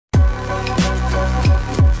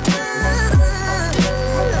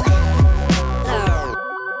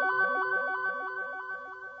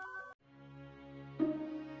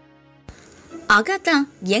Agatha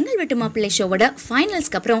எங்கள் வீட்டு மாப்பிள்ளை ஷோவோட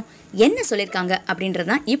ஃபைனல்ஸ்க்கு அப்புறம் என்ன சொல்லியிருக்காங்க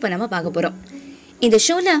அப்படின்றதான் இப்போ நம்ம பார்க்க போகிறோம். இந்த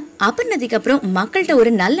ஷோவில் அபர்ணதிக்கு அப்புறம் மக்கள்கிட்ட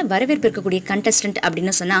ஒரு நல்ல வரவேற்பு இருக்கக்கூடிய கண்டஸ்டன்ட்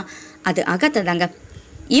அப்படின்னு சொன்னால் அது அகாத்தா தாங்க.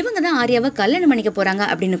 இவங்க தான் ஆர்யாவை கல்யாணம் பண்ணிக்க போகிறாங்க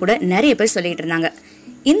அப்படின்னு கூட நிறைய பேர் சொல்லிட்டு இருந்தாங்க.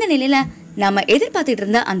 இந்த நிலையில் நம்ம எதிர்பார்த்துட்டு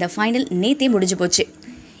இருந்த அந்த ஃபைனல் நேத்தே முடிஞ்சு போச்சு.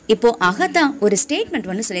 இப்போது அகாத்தா ஒரு ஸ்டேட்மெண்ட்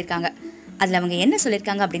ஒன்று சொல்லியிருக்காங்க. அதில் அவங்க என்ன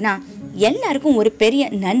சொல்லியிருக்காங்க அப்படின்னா, எல்லாருக்கும் ஒரு பெரிய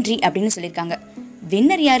நன்றி அப்படின்னு சொல்லியிருக்காங்க.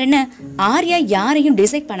 வின்னர் யாருன்னு ஆர்யா யாரையும்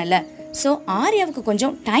டிசைட் பண்ணல, ஸோ ஆர்யாவுக்கு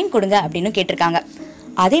கொஞ்சம் டைம் கொடுங்க அப்படின்னு கேட்டிருக்காங்க.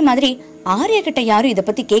 அதே மாதிரி ஆர்யா கிட்ட யாரும் இதை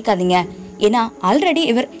பத்தி கேட்காதீங்க, ஏன்னா ஆல்ரெடி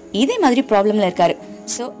இவர் இதே மாதிரி ப்ராப்ளம்ல இருக்காரு,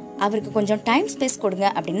 ஸோ அவருக்கு கொஞ்சம் டைம் ஸ்பேஸ் கொடுங்க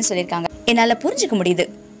அப்படின்னு சொல்லியிருக்காங்க. என்னால புரிஞ்சுக்க முடியுது,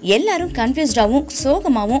 எல்லாரும் கன்ஃபியூஸ்டாவும்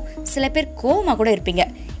சோகமாவும் சில பேர் கோவமா கூட இருப்பீங்க.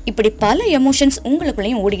 இப்படி பல எமோஷன்ஸ்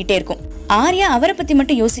உங்களுக்குள்ளேயும் ஓடிக்கிட்டே இருக்கும். ஆர்யா அவரை பத்தி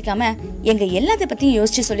மட்டும் யோசிக்காம எங்க எல்லாத்த பத்தியும்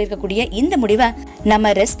யோசிச்சு சொல்லியிருக்கக்கூடிய இந்த முடிவை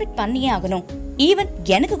நம்ம ரெஸ்பெக்ட் பண்ணியே ஆகணும். ஈவன்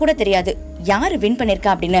எனக்கு கூட தெரியாது யாரு வின்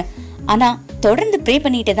பண்ணிருக்கா அப்படின்னு, ஆனா தொடர்ந்து ப்ரே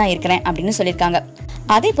பண்ணிட்டே தான் இருக்கிறேன் அப்படின்னு சொல்லியிருக்காங்க.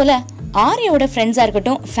 அதே போல ஆர்யாவோட ஃப்ரெண்ட்ஸா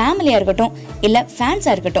இருக்கட்டும், ஃபேமிலியா இருக்கட்டும், இல்ல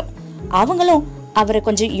ஃபேன்ஸா இருக்கட்டும், அவங்களும் அவரை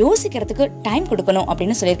கொஞ்சம் யோசிக்கிறதுக்கு டைம் கொடுக்கணும்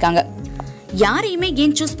அப்படின்னு சொல்லியிருக்காங்க. யாரையுமே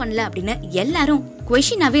ஏன் சூஸ் பண்ணல அப்படின்னு எல்லாரும்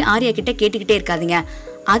கொஸ்டினாவே ஆர்யா கிட்ட கேட்டுக்கிட்டே இருக்காதீங்க.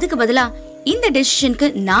 அதுக்கு பதிலா இந்த டெசிஷனுக்கு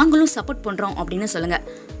நாங்களும் சப்போர்ட் பண்றோம் அப்படின்னு சொல்லுங்க.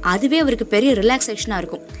 அதுவே அவருக்கு பெரிய ரிலாக்ஸேஷனா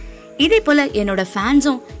இருக்கும். இதே போல என்னோட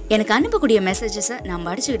ஃபேன்ஸும் எனக்கு அனுப்பக்கூடிய மெசேஜஸை நான்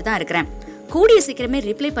படிச்சுக்கிட்டு தான் இருக்கிறேன். கூடிய சீக்கிரமே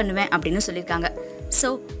ரிப்ளை பண்ணுவேன் அப்படின்னு சொல்லியிருக்காங்க. ஸோ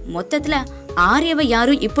மொத்தத்தில் ஆர்யாவை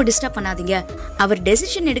யாரும் இப்போ டிஸ்டர்ப் பண்ணாதீங்க, அவர்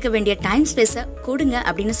டெசிஷன் எடுக்க வேண்டிய டைம் ஸ்பேஸை கொடுங்க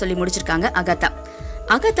அப்படின்னு சொல்லி முடிச்சிருக்காங்க அகாத்தா.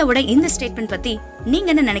 அகாத்தாவோட இந்த ஸ்டேட்மெண்ட் பத்தி நீங்க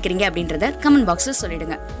என்ன நினைக்கிறீங்க அப்படின்றத கமெண்ட் பாக்ஸ்ல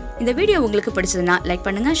சொல்லிடுங்க. இந்த வீடியோ உங்களுக்கு பிடிச்சதுன்னா லைக்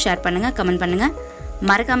பண்ணுங்க, ஷேர் பண்ணுங்க, கமெண்ட் பண்ணுங்க,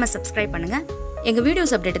 மறக்காம சப்ஸ்கிரைப் பண்ணுங்க. எங்க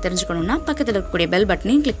வீடியோஸ் அப்டேட் தெரிஞ்சுக்கணும்னா பக்கத்தில் இருக்கக்கூடிய பெல்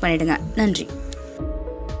பட்டனையும் கிளிக் பண்ணிடுங்க. நன்றி.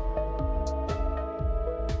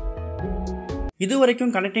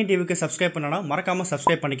 இதுவரைக்கும் கனெக்டிங் டிவிக்கு சப்ஸ்கிரைப் பண்ணனா மறக்காம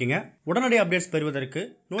சப்ஸ்கிரைப் பண்ணிக்கங்க. உடனடி அப்டேட்ஸ் பெறுவதற்கு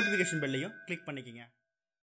நோட்டிஃபிகேஷன் பெல்லையும் கிளிக் பண்ணிக்கங்க.